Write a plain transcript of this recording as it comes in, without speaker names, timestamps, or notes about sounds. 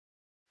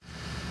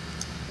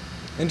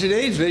In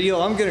today's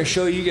video, I'm going to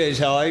show you guys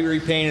how I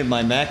repainted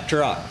my Mack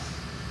truck.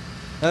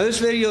 Now this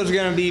video is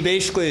going to be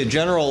basically a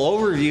general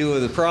overview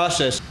of the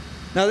process.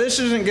 Now this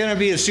isn't going to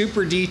be a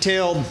super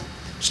detailed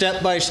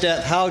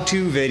step-by-step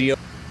how-to video.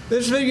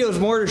 This video is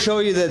more to show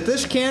you that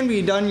this can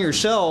be done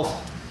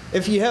yourself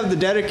if you have the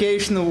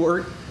dedication,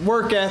 the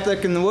work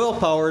ethic, and the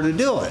willpower to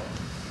do it.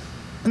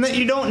 And that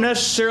you don't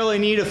necessarily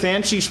need a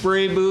fancy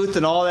spray booth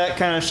and all that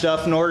kind of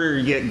stuff in order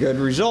to get good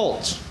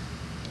results.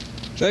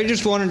 So I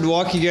just wanted to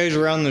walk you guys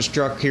around this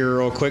truck here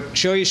real quick,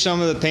 show you some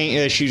of the paint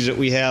issues that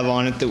we have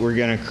on it that we're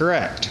going to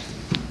correct.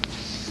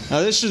 Now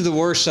this is the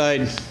worst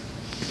side,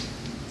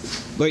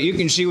 but you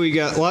can see we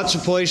got lots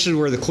of places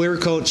where the clear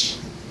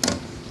coat's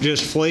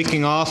just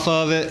flaking off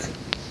of it,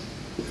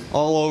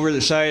 all over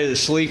the side of the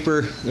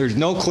sleeper. There's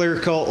no clear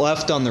coat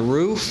left on the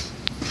roof.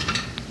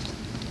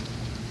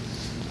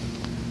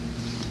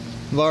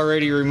 I've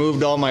already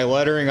removed all my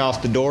lettering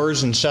off the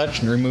doors and such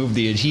and removed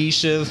the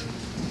adhesive.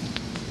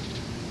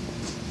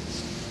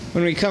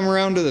 When we come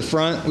around to the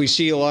front, we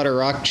see a lot of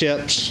rock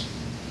chips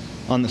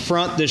on the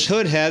front. This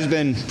hood has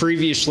been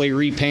previously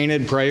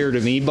repainted prior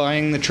to me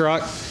buying the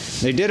truck.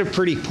 They did a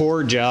pretty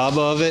poor job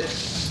of it.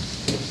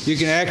 You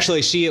can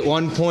actually see at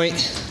one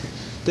point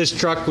this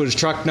truck was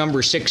truck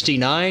number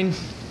 69,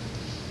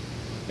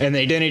 and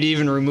they didn't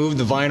even remove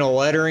the vinyl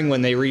lettering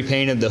when they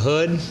repainted the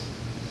hood.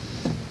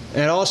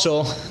 And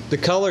also the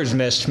colors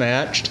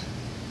mismatched,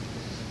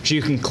 which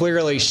you can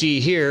clearly see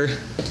here.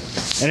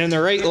 And in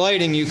the right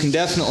lighting, you can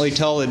definitely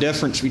tell the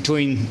difference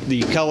between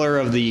the color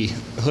of the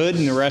hood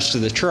and the rest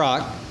of the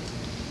truck.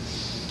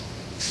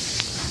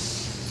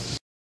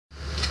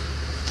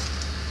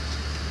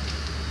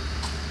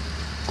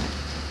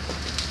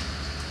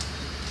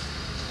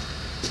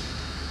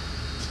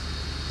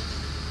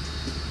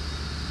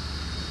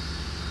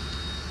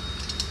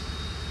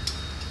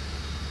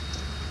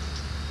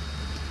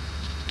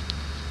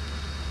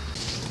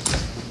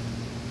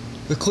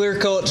 The clear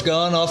coat's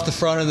gone off the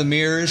front of the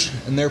mirrors,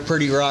 and they're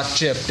pretty rock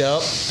chipped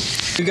up.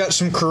 We got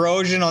some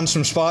corrosion on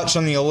some spots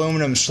on the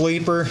aluminum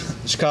sleeper.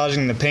 It's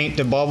causing the paint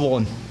to bubble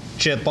and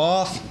chip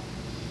off.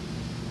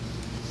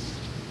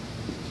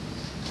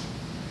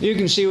 You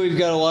can see we've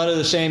got a lot of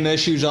the same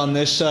issues on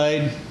this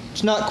side.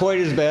 It's not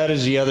quite as bad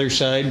as the other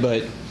side,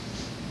 but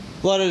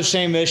a lot of the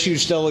same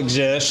issues still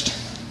exist.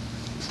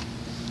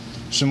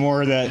 Some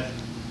more of that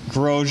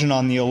corrosion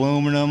on the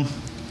aluminum.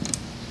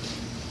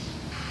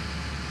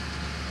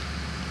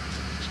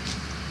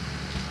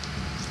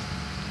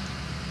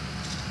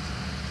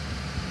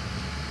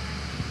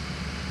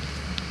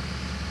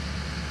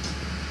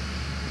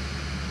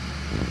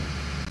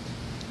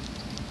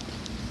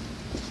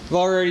 I've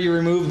already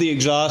removed the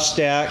exhaust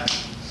stack,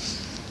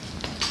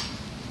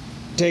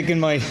 taken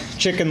my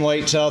chicken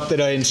lights out that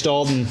I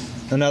installed in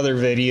another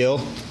video.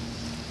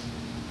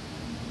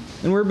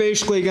 And we're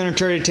basically going to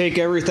try to take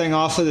everything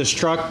off of this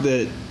truck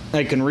that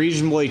I can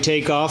reasonably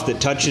take off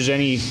that touches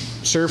any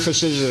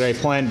surfaces that I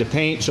plan to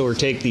paint. So we'll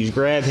take these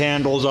grab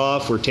handles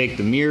off, we'll take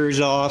the mirrors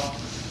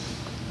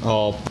off.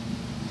 I'll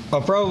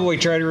probably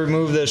try to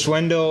remove this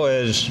window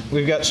as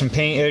we've got some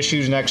paint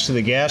issues next to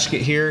the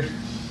gasket here.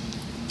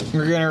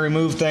 We're going to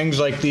remove things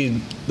like the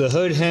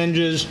hood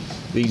hinges,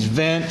 these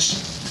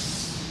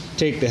vents,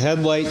 take the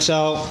headlights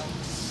out,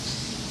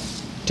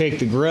 take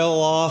the grill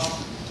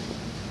off.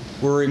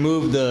 We'll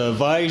remove the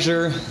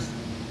visor,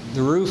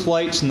 the roof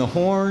lights and the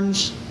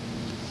horns.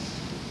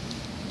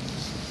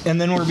 And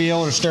then we'll be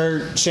able to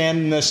start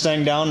sanding this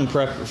thing down and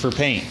prep it for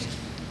paint.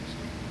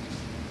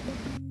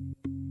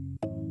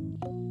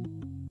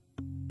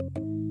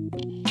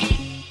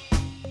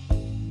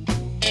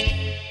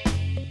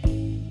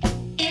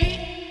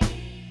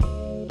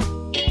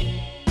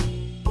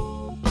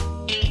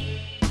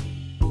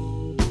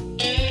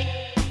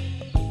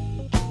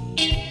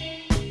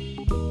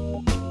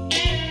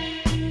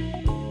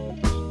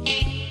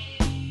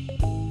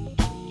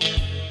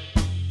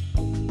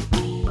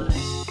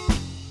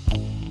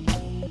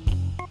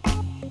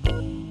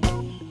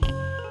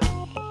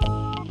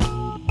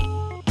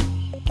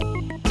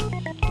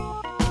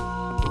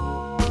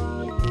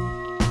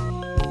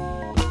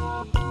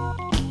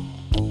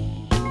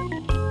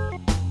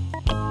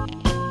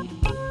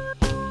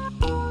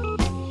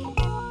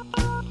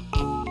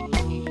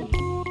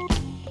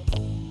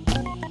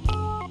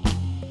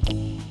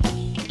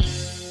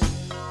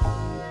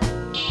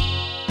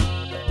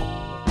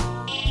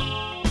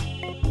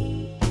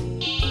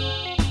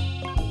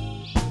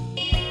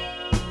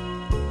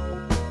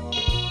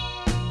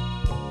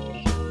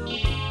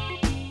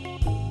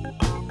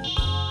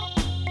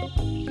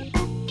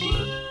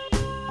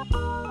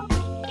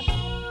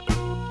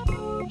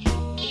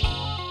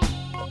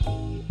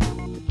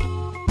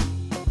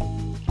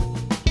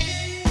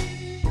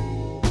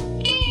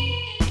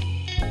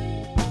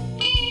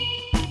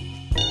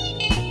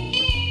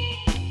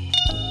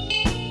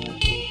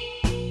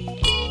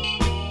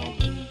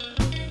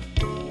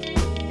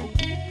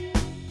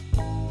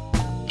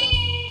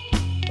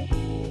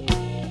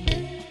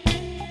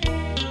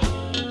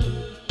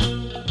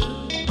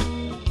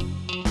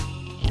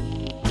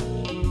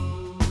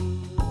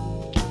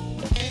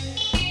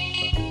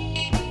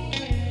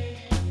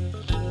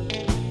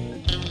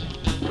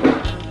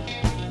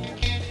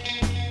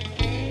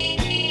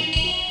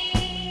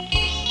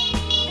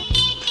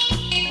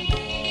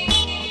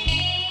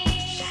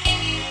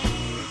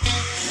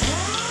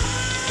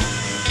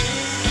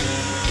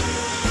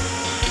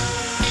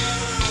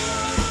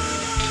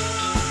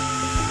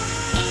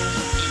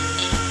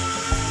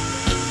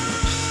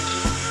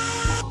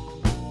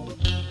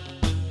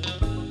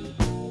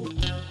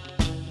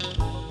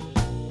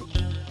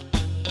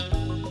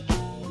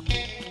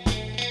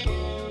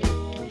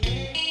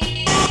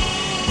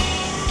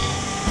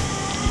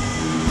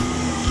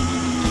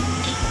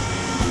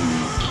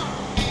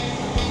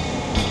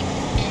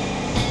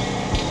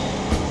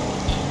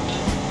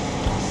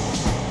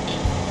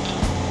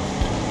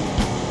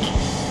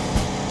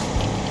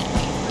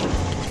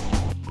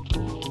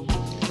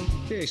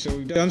 Okay, so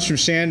we've done some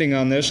sanding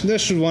on this.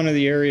 This is one of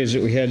the areas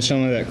that we had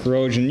some of that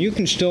corrosion. You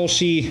can still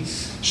see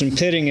some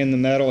pitting in the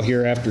metal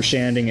here after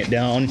sanding it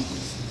down.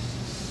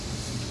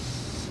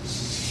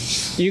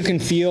 You can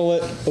feel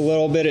it a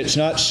little bit. It's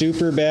not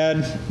super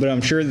bad, but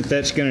I'm sure that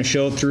that's going to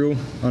show through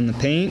on the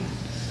paint.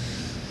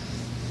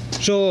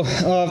 So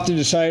I'll have to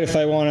decide if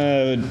I want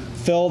to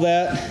fill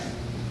that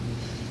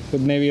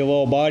with maybe a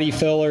little body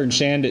filler and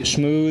sand it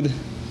smooth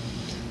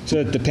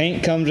so that the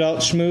paint comes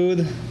out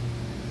smooth.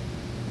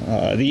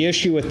 The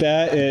issue with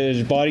that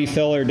is body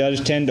filler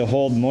does tend to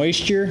hold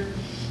moisture,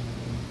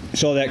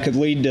 so that could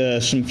lead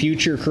to some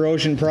future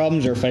corrosion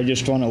problems, or if I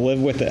just want to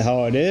live with it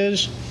how it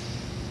is.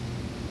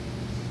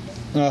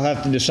 I'll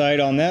have to decide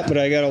on that, but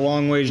I got a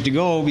long ways to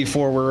go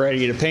before we're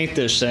ready to paint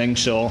this thing,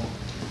 so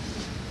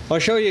I'll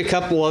show you a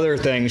couple other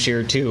things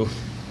here too.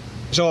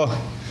 So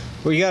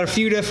we got a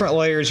few different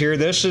layers here.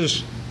 This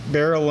is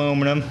bare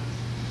aluminum.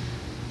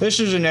 This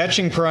is an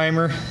etching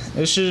primer.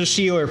 This is a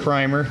sealer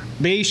primer.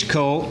 Base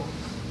coat.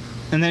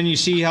 And then you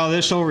see how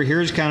this over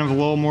here is kind of a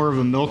little more of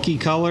a milky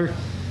color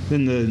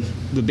than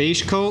the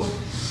base coat.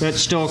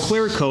 That's still a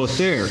clear coat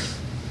there.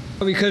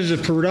 Because the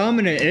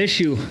predominant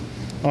issue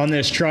on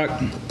this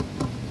truck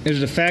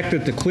is the fact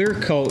that the clear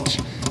coat's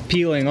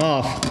peeling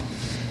off.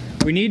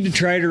 We need to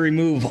try to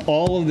remove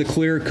all of the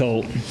clear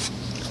coat.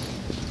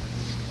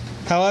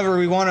 However,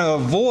 we want to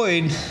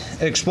avoid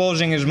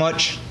exposing as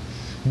much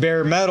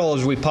bare metal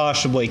as we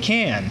possibly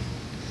can.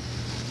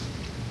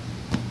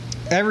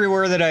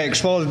 Everywhere that I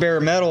expose bare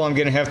metal, I'm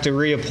going to have to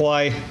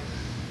reapply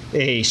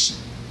a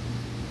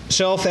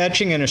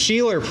self-etching and a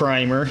sealer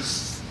primer,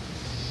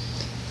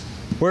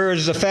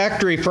 whereas the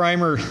factory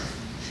primer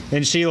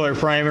and sealer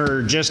primer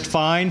are just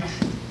fine.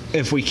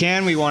 If we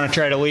can, we want to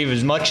try to leave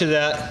as much of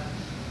that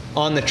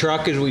on the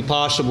truck as we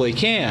possibly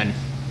can.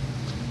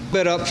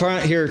 But up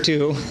front here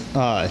too,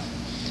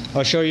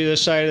 I'll show you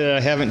this side that I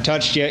haven't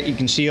touched yet. You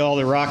can see all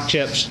the rock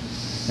chips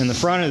in the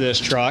front of this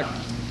truck.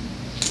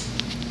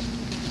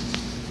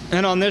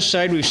 And on this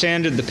side, we've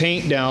sanded the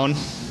paint down,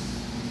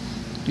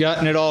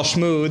 gotten it all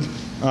smooth.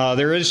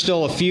 There is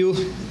still a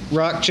few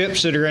rock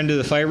chips that are into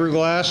the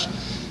fiberglass.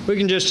 We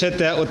can just hit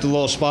that with the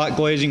little spot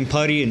glazing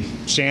putty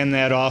and sand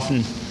that off,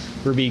 and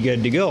we'll be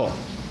good to go.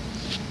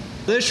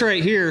 This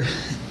right here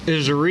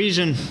is the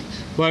reason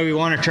why we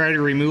want to try to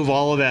remove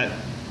all of that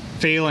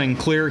failing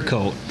clear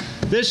coat.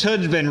 This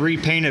hood's been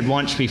repainted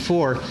once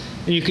before,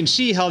 and you can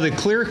see how the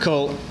clear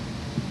coat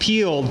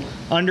peeled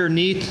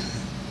underneath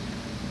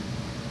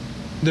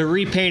the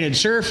repainted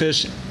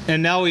surface,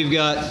 and now we've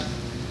got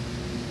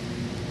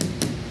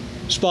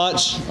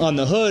spots on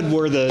the hood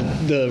where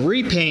the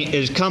repaint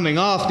is coming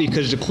off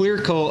because the clear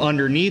coat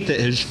underneath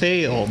it has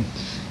failed.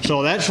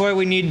 So that's why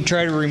we need to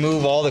try to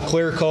remove all the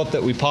clear coat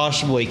that we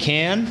possibly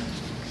can.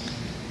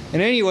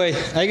 And anyway,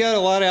 I got a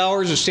lot of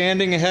hours of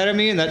sanding ahead of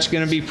me, and that's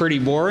going to be pretty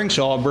boring,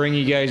 so I'll bring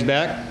you guys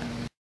back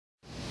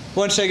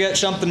once I got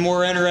something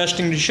more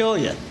interesting to show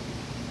you.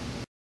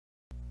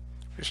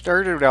 We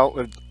started out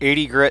with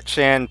 80 grit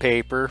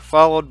sandpaper,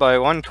 followed by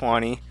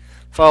 120,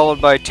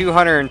 followed by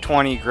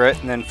 220 grit,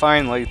 and then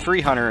finally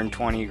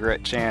 320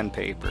 grit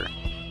sandpaper.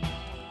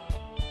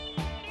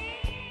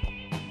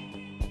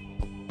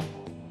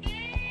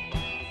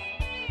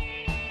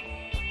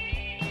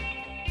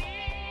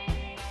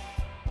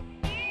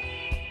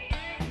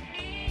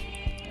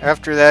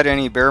 After that,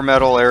 any bare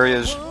metal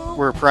areas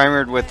were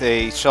primered with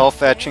a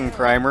self-etching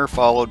primer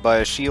followed by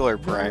a sealer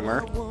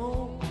primer.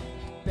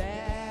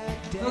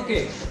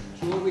 Okay,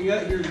 so what we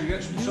got here is we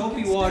got some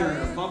soapy water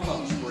in a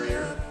pump-up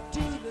sprayer.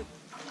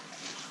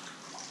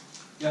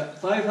 Got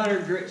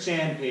 500 grit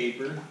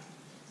sandpaper.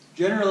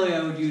 Generally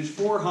I would use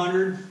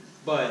 400,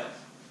 but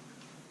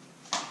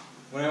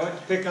when I went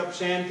to pick up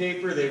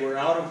sandpaper they were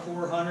out of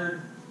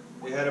 400.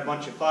 They had a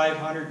bunch of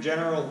 500.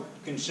 General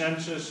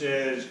consensus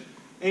is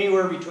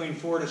anywhere between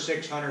 400 to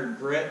 600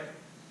 grit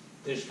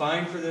is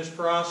fine for this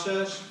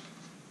process.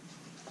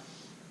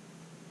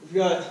 We've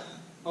got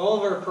all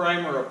of our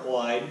primer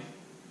applied,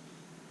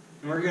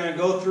 and we're going to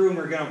go through and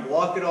we're going to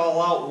block it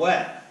all out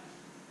wet.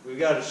 We've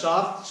got a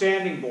soft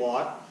sanding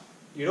block.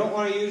 You don't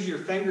want to use your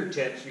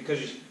fingertips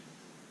because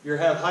you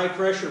have high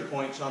pressure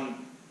points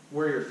on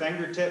where your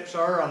fingertips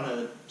are on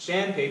the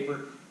sandpaper,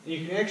 and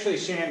you can actually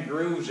sand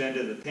grooves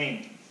into the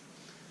paint.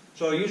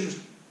 So use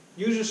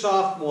a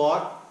soft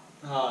block.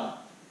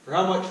 For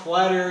how much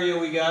flat area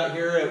we got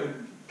here, it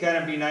would kind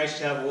of be nice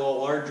to have a little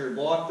larger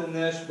block than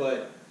this,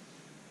 but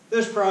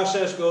this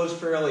process goes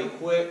fairly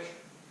quick,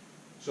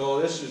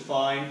 so this is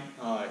fine.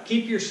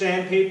 Keep your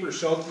sandpaper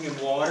soaking in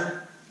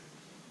water.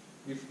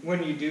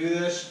 When you do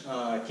this,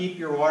 keep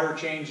your water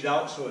changed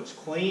out so it's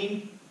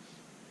clean.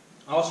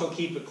 Also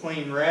keep a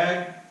clean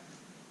rag.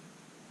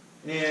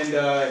 And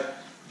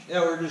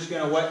yeah, we're just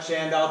going to wet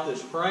sand out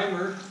this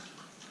primer.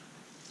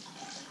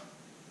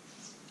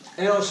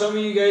 I know some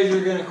of you guys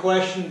are going to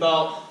question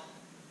about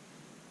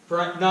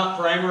not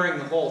primering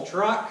the whole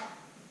truck.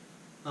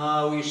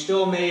 We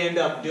still may end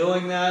up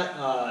doing that.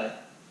 I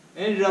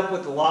ended up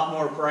with a lot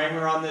more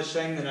primer on this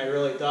thing than I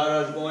really thought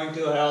I was going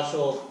to. I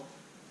also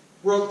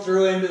broke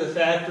through into the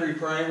factory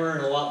primer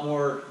in a lot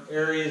more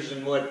areas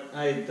than what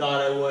I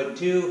thought I would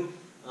too.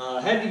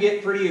 Had to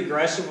get pretty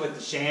aggressive with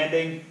the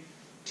sanding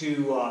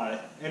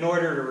in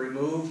order to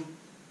remove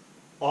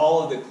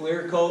all of the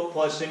clear coat.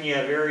 Plus then you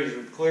have areas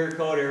with clear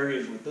coat,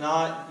 areas with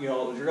not. You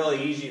know, it was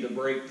really easy to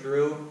break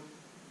through.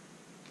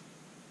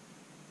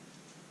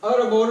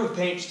 Automotive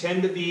paints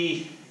tend to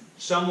be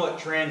somewhat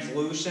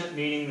translucent,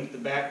 meaning that the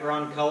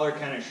background color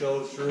kind of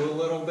shows through a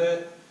little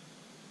bit.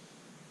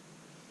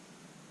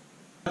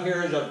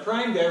 Here is I've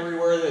primed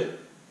everywhere that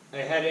I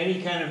had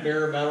any kind of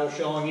bare metal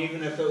showing,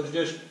 even if it was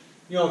just,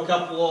 you know, a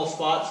couple little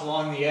spots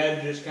along the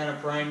edge, just kind of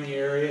prime the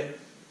area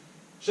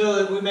so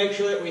that we make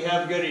sure that we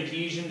have good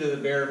adhesion to the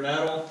bare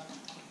metal.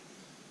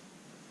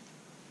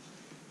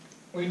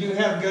 We do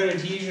have good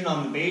adhesion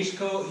on the base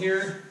coat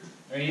here.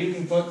 And you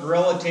can put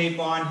Gorilla Tape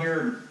on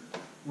here,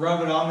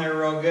 rub it on there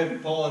real good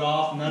and pull it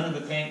off. None of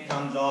the paint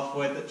comes off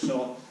with it.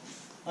 So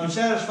I'm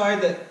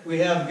satisfied that we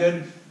have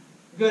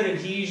good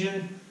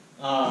adhesion.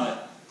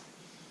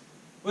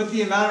 With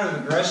the amount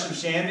of aggressive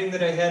sanding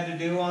that I had to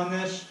do on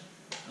this,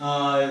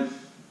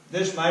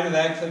 this might have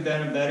actually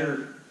been a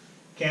better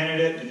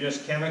candidate to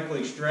just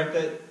chemically strip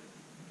it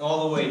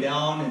all the way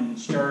down and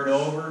start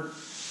over.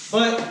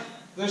 But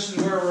this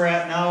is where we're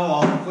at now.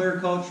 All the clear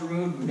coat's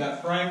removed. We've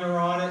got primer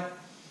on it.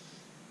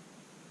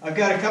 I've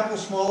got a couple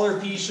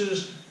smaller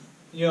pieces.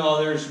 You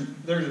know, there's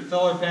a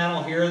filler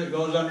panel here that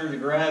goes under the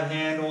grab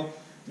handle.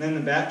 And then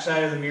the back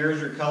side of the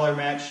mirrors are color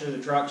matched to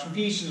the truck. Some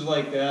pieces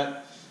like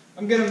that.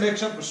 I'm going to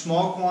mix up a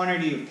small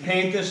quantity of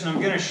paint this, and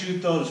I'm going to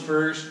shoot those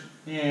first.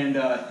 And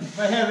if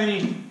I have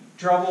any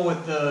trouble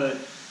with the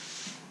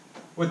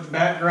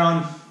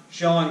background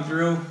showing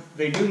through,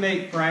 they do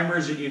make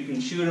primers that you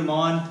can shoot them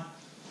on.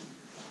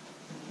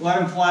 Let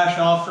them flash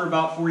off for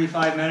about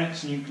 45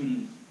 minutes, and you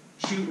can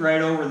shoot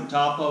right over the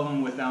top of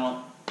them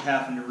without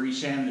having to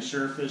resand the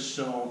surface.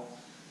 So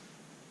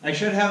I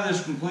should have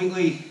this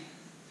completely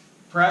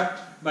prepped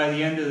by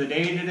the end of the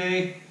day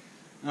today,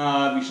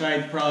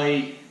 besides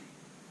probably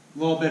a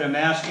little bit of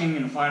masking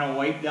and a final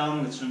wipe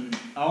down with some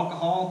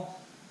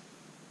alcohol.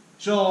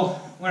 So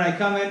when I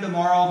come in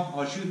tomorrow,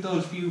 I'll shoot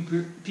those few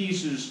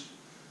pieces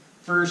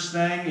first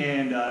thing,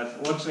 and if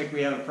it looks like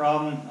we have a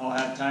problem, I'll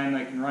have time.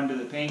 I can run to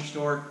the paint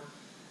store,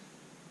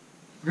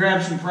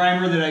 grab some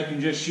primer that I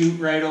can just shoot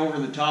right over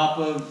the top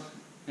of,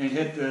 and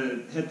hit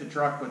the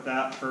truck with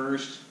that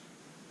first,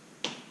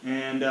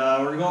 and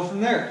we're gonna go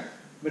from there.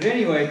 But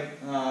anyway,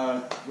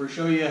 we'll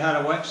show you how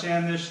to wet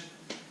sand this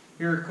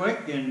here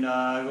quick and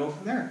go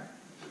from there.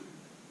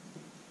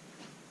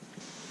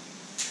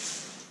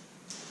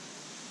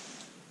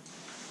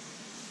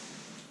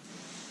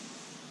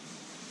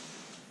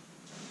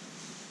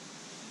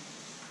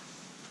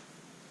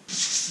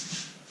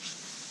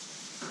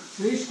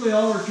 Basically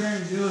all we're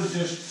trying to do is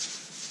just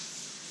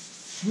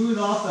smooth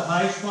off the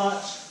high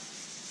spots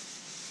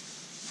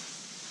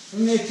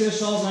and make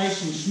this all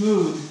nice and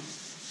smooth.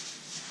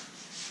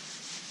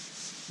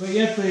 But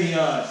yet the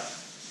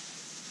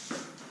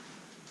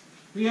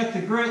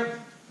grit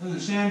of the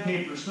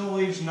sandpaper still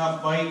leaves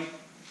enough bite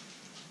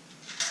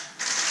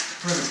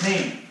for the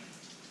paint.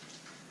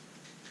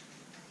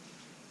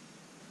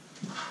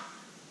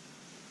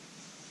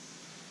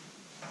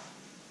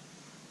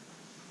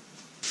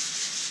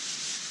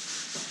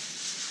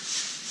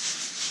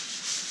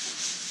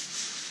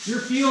 You'll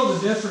feel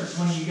the difference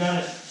when you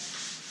got it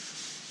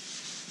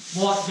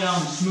walked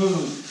down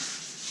smooth.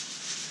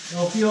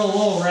 It'll feel a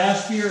little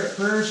raspier at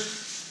first,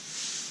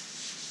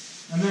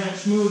 and then it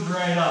smooths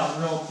right out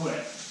real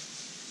quick.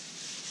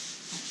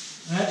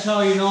 And that's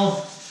how you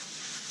know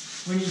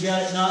when you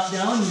got it knocked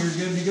down and you're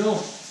good to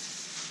go.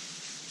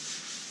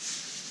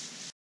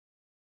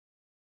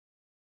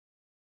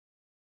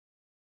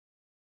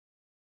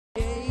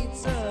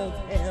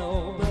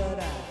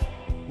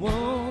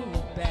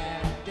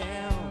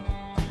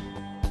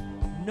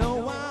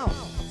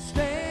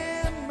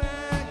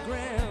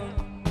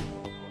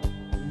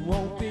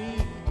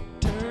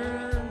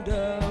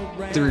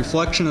 The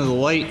reflection of the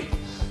light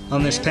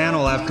on this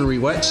panel after we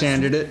wet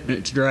sanded it and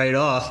it's dried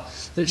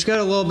off, it's got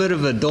a little bit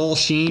of a dull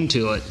sheen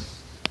to it.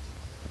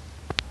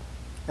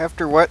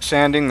 After wet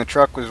sanding, the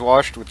truck was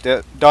washed with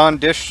Dawn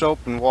dish soap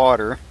and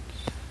water,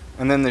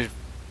 and then the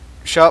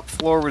shop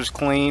floor was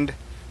cleaned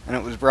and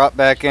it was brought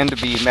back in to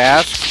be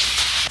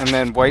masked and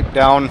then wiped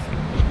down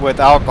with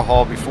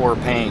alcohol before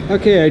paint.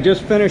 Okay, I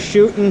just finished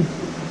shooting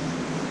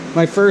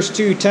my first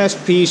two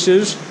test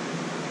pieces.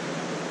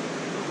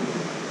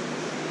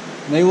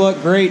 They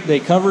look great. They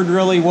covered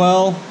really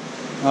well.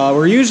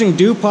 We're using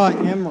DuPont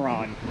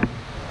Imron.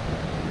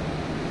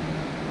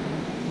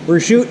 We're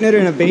shooting it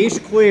in a base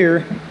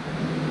clear.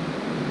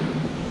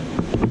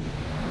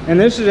 And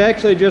this is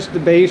actually just the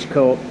base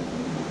coat.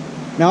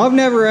 Now I've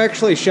never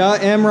actually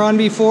shot Imron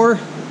before.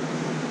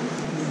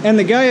 And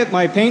the guy at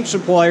my paint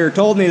supplier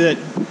told me that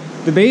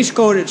the base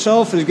coat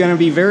itself is going to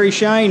be very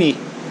shiny,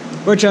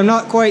 which I'm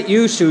not quite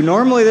used to.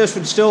 Normally this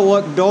would still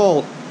look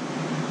dull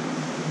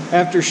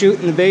after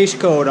shooting the base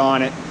coat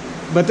on it,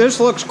 but this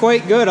looks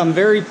quite good. I'm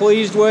very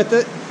pleased with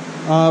it.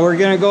 We're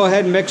going to go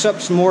ahead and mix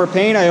up some more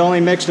paint. I only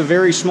mixed a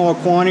very small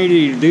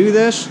quantity to do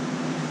this.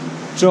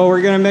 So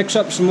we're going to mix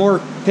up some more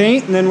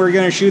paint and then we're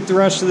going to shoot the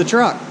rest of the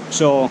truck.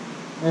 So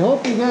I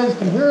hope you guys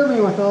can hear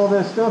me with all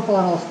this stuff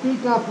on. I'll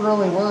speak up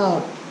really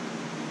loud.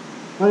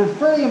 But it's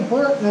pretty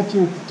important that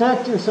you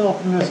protect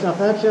yourself from this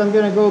stuff. Actually, I'm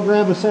going to go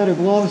grab a set of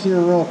gloves here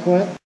real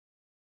quick.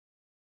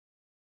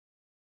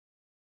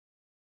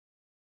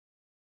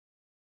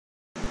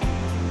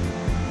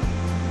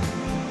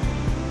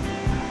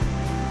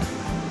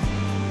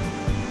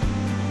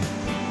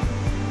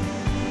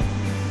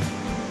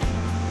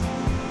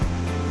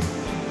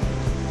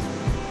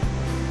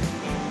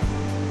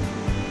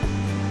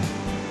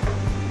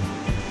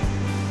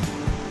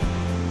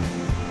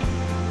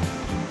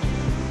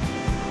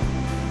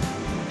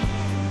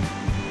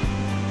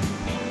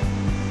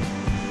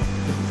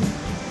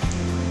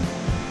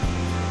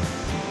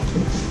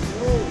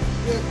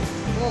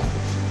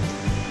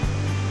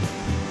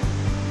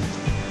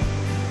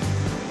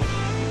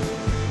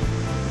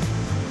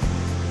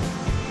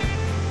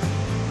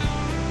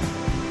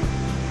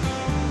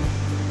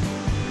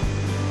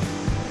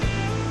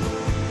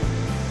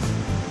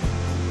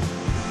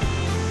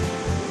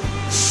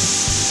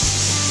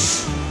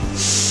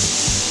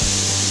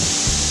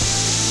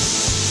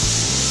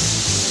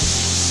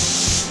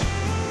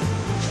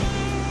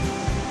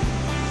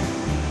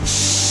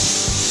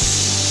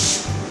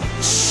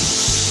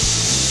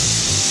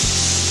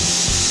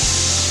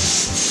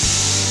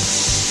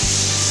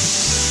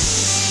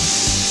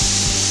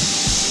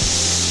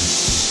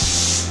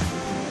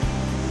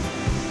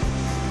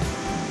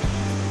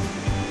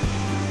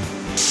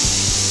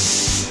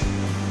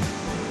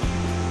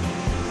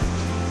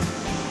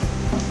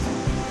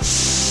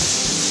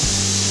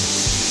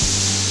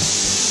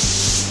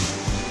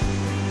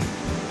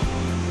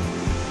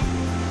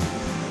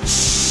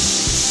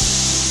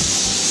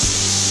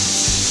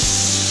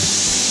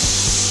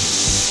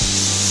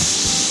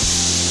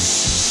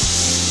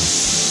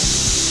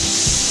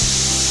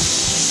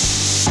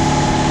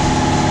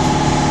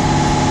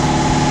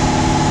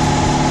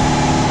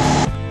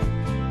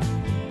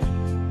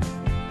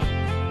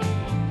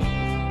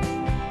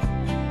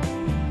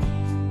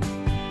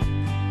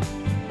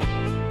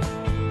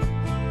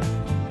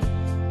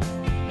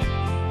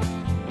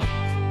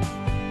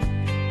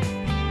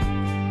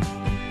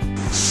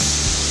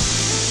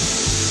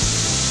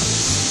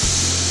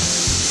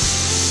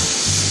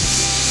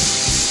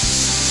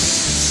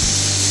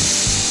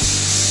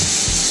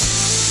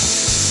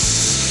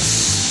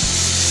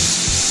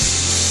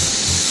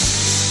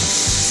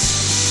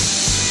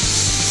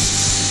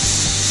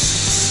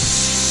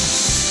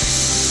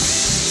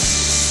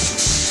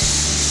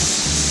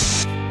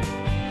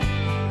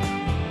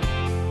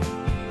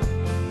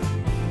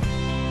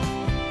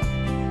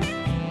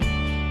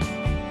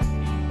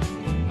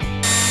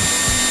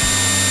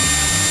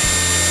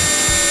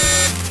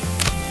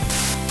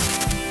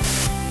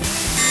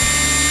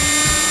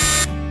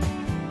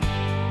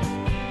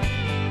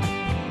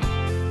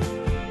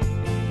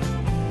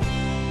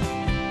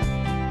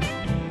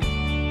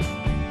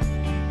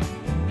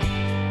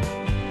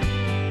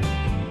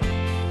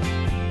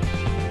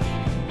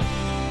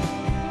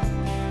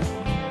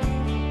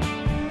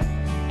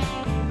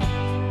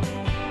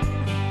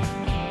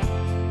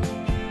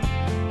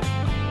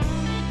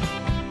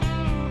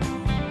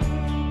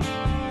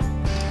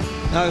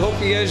 Now, I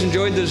hope you guys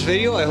enjoyed this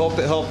video. I hope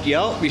it helped you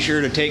out. Be sure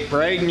to take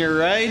pride in your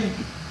ride.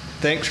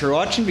 Thanks for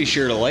watching. Be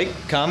sure to like,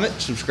 comment,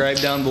 subscribe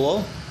down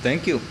below.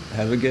 Thank you.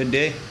 Have a good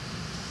day.